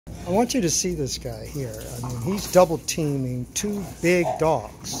I want you to see this guy here. I mean, he's double teaming two big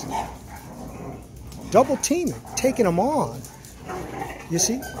dogs. Double teaming, taking them on. You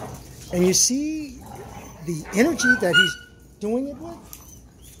see? And you see the energy that he's doing it with?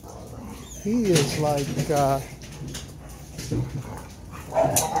 He is like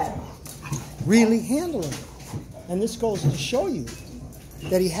really handling it. And this goes to show you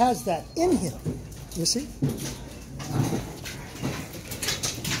that he has that in him. You see?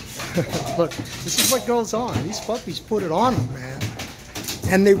 Look, this is what goes on. These puppies put it on them, man.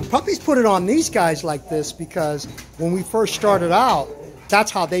 And the puppies put it on these guys like this because when we first started out,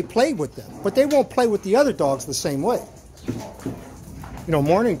 that's how they played with them. But they won't play with the other dogs the same way. You know,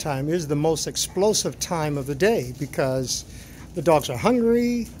 morning time is the most explosive time of the day because the dogs are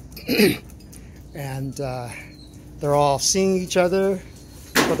hungry and they're all seeing each other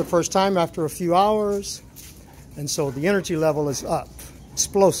for the first time after a few hours. And so the energy level is up,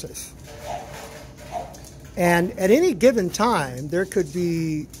 explosive. And at any given time, there could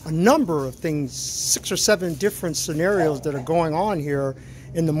be a number of things, 6 or 7 different scenarios that are going on here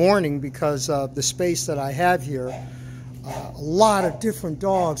in the morning because of the space that I have here. A lot of different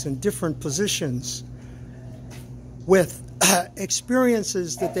dogs in different positions with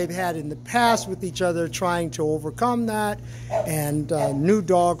experiences that they've had in the past with each other, trying to overcome that, and new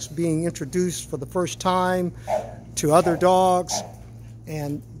dogs being introduced for the first time to other dogs,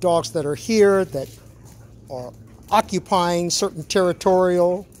 and dogs that are here that are occupying certain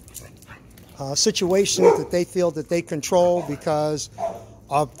territorial situations that they feel that they control because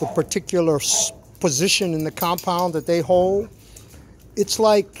of the particular position in the compound that they hold. It's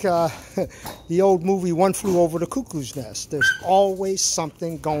like the old movie One Flew Over the Cuckoo's Nest. There's always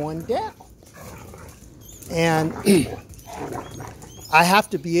something going down. And I have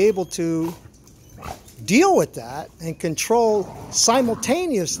to be able to deal with that and control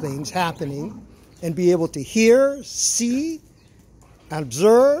simultaneous things happening and be able to hear, see,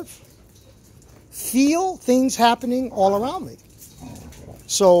 observe, feel things happening all around me.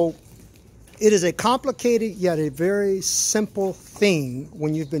 So it is a complicated yet a very simple thing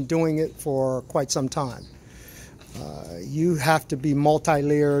when you've been doing it for quite some time. You have to be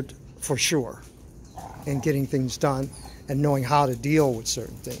multi-layered for sure in getting things done and knowing how to deal with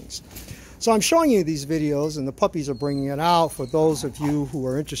certain things. So I'm showing you these videos, and the puppies are bringing it out for those of you who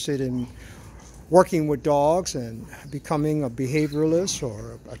are interested in working with dogs and becoming a behavioralist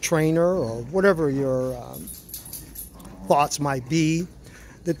or a trainer or whatever your thoughts might be,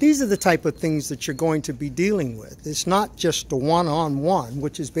 that these are the type of things that you're going to be dealing with. It's not just the one-on-one,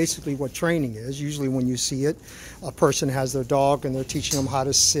 which is basically what training is. Usually when you see it, a person has their dog and they're teaching them how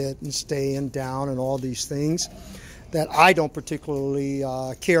to sit and stay and down and all these things that I don't particularly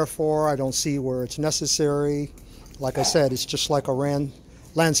care for. I don't see where it's necessary. Like I said, it's just like a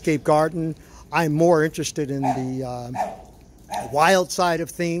landscape garden. I'm more interested in the wild side of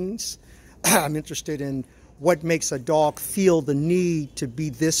things. I'm interested in what makes a dog feel the need to be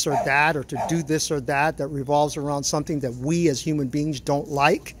this or that, or to do this or that revolves around something that we as human beings don't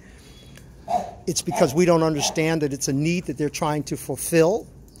like. It's because we don't understand that it's a need that they're trying to fulfill.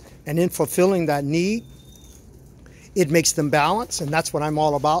 And in fulfilling that need, it makes them balance, and that's what I'm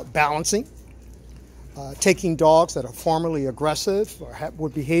all about, balancing. Taking dogs that are formerly aggressive or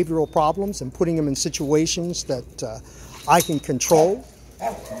with behavioral problems and putting them in situations that I can control.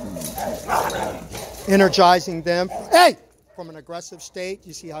 Energizing them, from an aggressive state.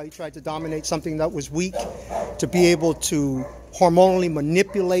 You see how he tried to dominate something that was weak, to be able to hormonally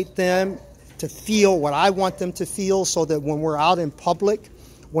manipulate them to feel what I want them to feel, so that when we're out in public,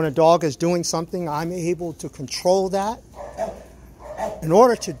 when a dog is doing something, I'm able to control that. In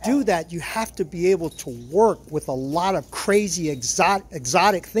order to do that, you have to be able to work with a lot of crazy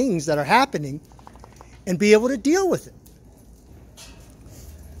exotic things that are happening and be able to deal with it.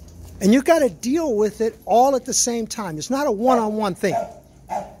 And you've got to deal with it all at the same time. It's not a one-on-one thing.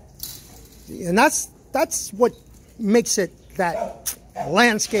 And that's what makes it that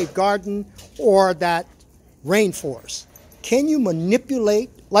landscape garden or that rainforest. Can you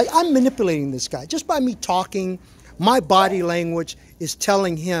manipulate, like I'm manipulating this guy. Just by me talking, my body language is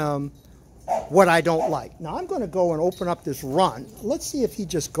telling him what I don't like. Now I'm going to go and open up this run. Let's see if he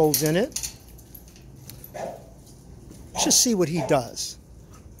just goes in it. Let's just see what he does.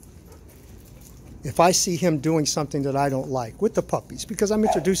 If I see him doing something that I don't like with the puppies, because I'm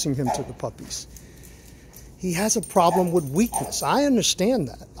introducing him to the puppies. He has a problem with weakness. I understand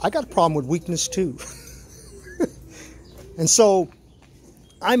that. I got a problem with weakness too. And so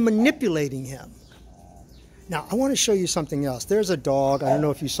I'm manipulating him. Now, I want to show you something else. There's a dog, I don't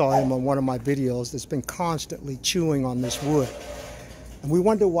know if you saw him on one of my videos, that's been constantly chewing on this wood. And we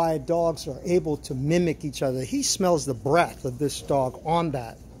wonder why dogs are able to mimic each other. He smells the breath of this dog on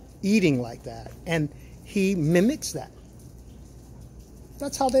that, eating like that, and he mimics that.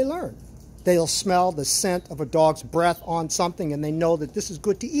 That's how they learn. They'll smell the scent of a dog's breath on something and they know that this is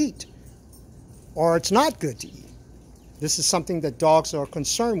good to eat, or it's not good to eat. This is something that dogs are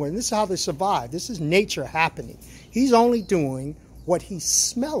concerned with, and this is how they survive. This is nature happening. He's only doing what he's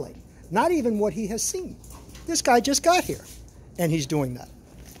smelling, not even what he has seen. This guy just got here, and he's doing that.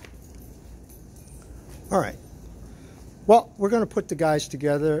 All right. Well, we're going to put the guys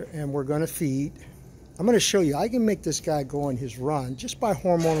together, and we're going to feed. I'm going to show you. I can make this guy go on his run just by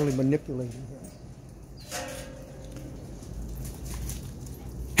hormonally manipulating him.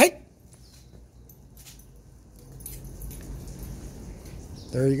 Hey!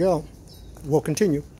 There you go. We'll continue.